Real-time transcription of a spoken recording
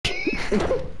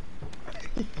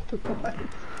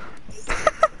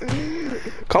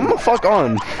Come the fuck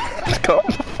on. Come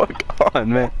the fuck on,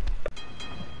 man.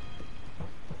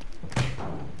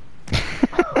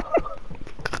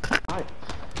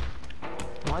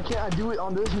 Why can't I do it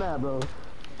on this map, bro?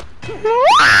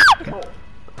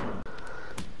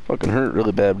 Fucking hurt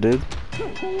really bad, dude.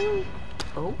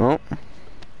 Oh.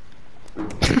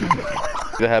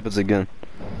 If it happens again.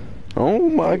 Oh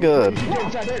my god.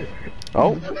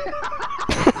 Oh.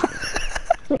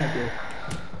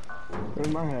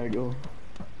 Where'd my hair go?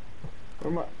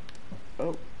 Where'd my...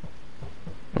 Oh.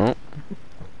 Oh.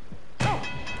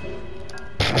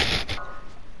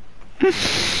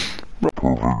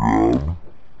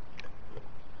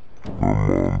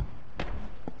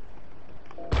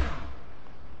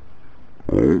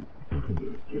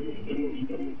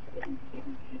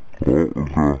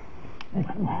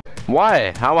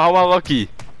 Why? How am I lucky?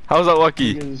 How's that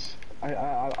lucky? Because I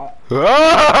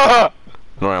Ah!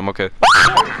 No, I'm okay.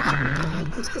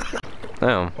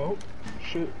 Damn. Oh,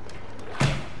 shit.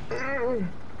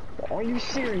 Are you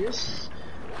serious?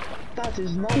 That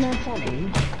is not funny.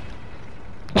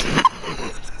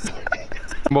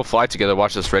 We'll fly together.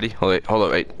 Watch this. Ready? Hold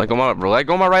up, wait. Let go my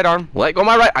right arm. Let go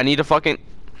my right. I need to fucking.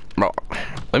 Bro,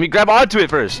 let me grab onto it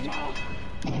first.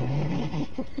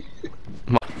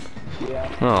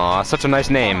 Aw, such a nice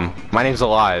name. My name's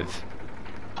Alive.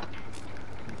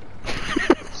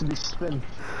 Spin.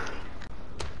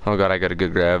 Oh god, I got a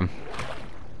good grab.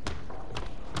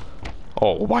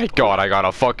 Oh my god, I got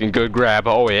a fucking good grab.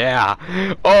 Oh yeah.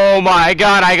 Oh my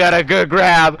god, I got a good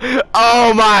grab.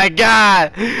 Oh my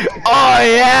god. Oh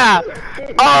yeah.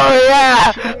 Oh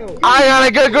yeah. I got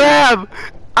a good grab.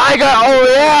 Oh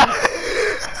yeah.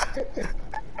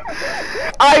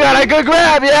 I got a good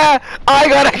grab, yeah. I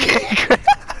got a good grab.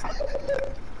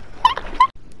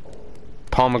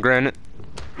 Pomegranate.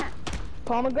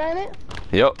 Pomegranate?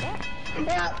 Yep.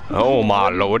 Oh my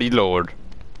lordy lord.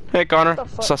 Hey Connor,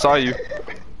 I saw you.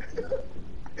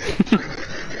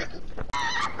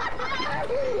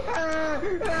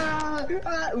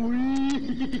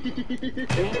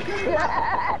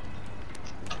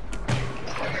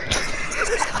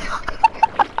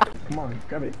 Come on,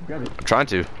 grab it. I'm trying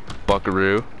to.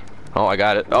 Buckaroo. Oh, I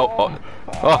got it. Oh.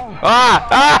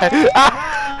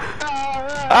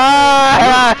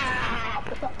 Ah!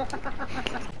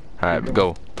 Alright,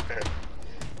 go.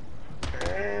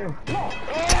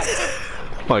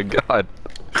 Oh my god.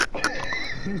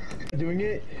 Doing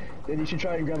it, then you should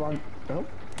try and grab on. Oh.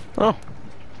 Oh.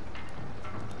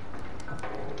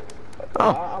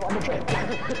 Oh. I'm gonna try.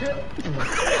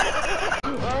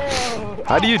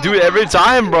 How do you do it every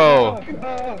time, bro?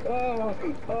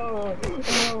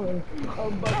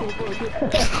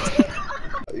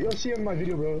 You'll see in my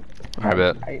video, bro. I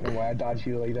bet. I ain't know why I dodged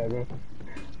you like that, bro.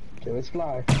 Okay, let's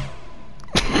fly.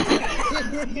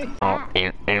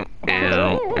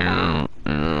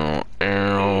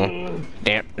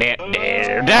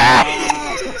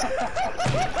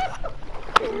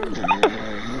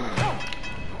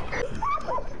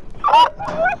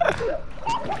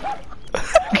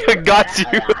 Got you.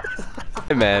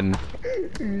 Hey, man.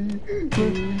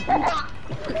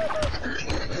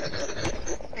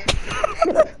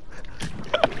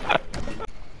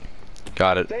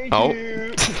 Got it. Thank oh.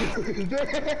 you.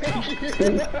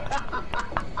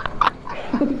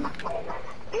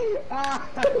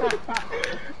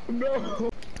 No.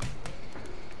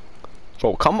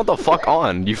 Oh, come the fuck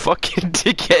on, you fucking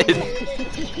dickhead.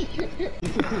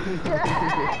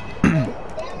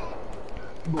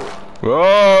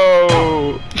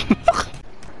 Whoa!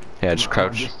 Yeah, just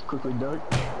crouch. Just quickly duck.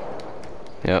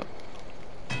 Yep.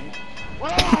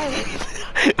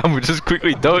 I'm just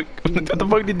quickly duck. What the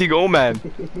fuck did you go, man?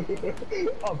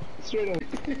 Up, straight up.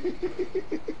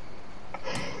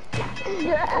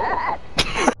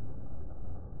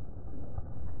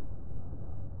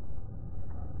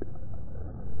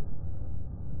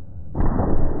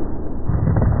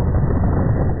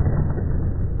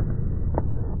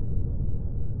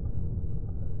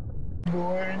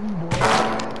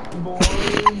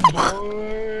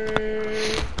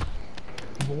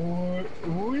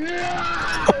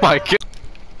 Oh my god.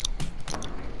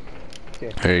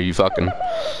 Okay. Hey, you fucking.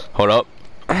 Hold up.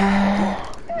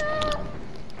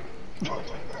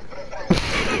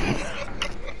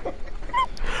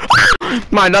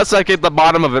 My nutsack hit the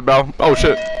bottom of it, bro. Oh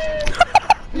shit.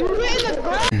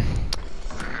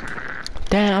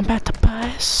 Damn, I'm about to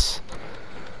bust.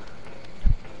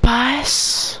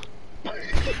 Bust.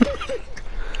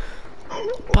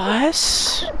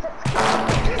 Bust.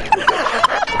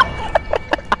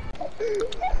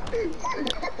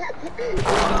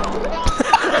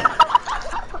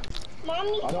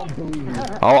 I don't believe you.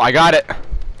 Oh, I got it.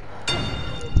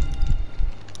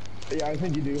 Yeah, I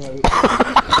think you do have it.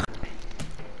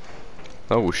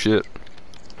 Oh shit.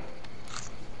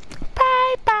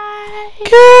 Bye bye.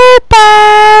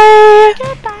 Goodbye.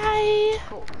 Goodbye.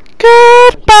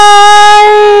 Goodbye.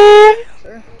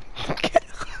 Sir?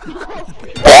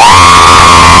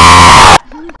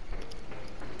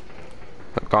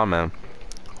 Come on, man.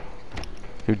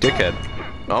 You dickhead.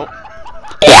 Oh.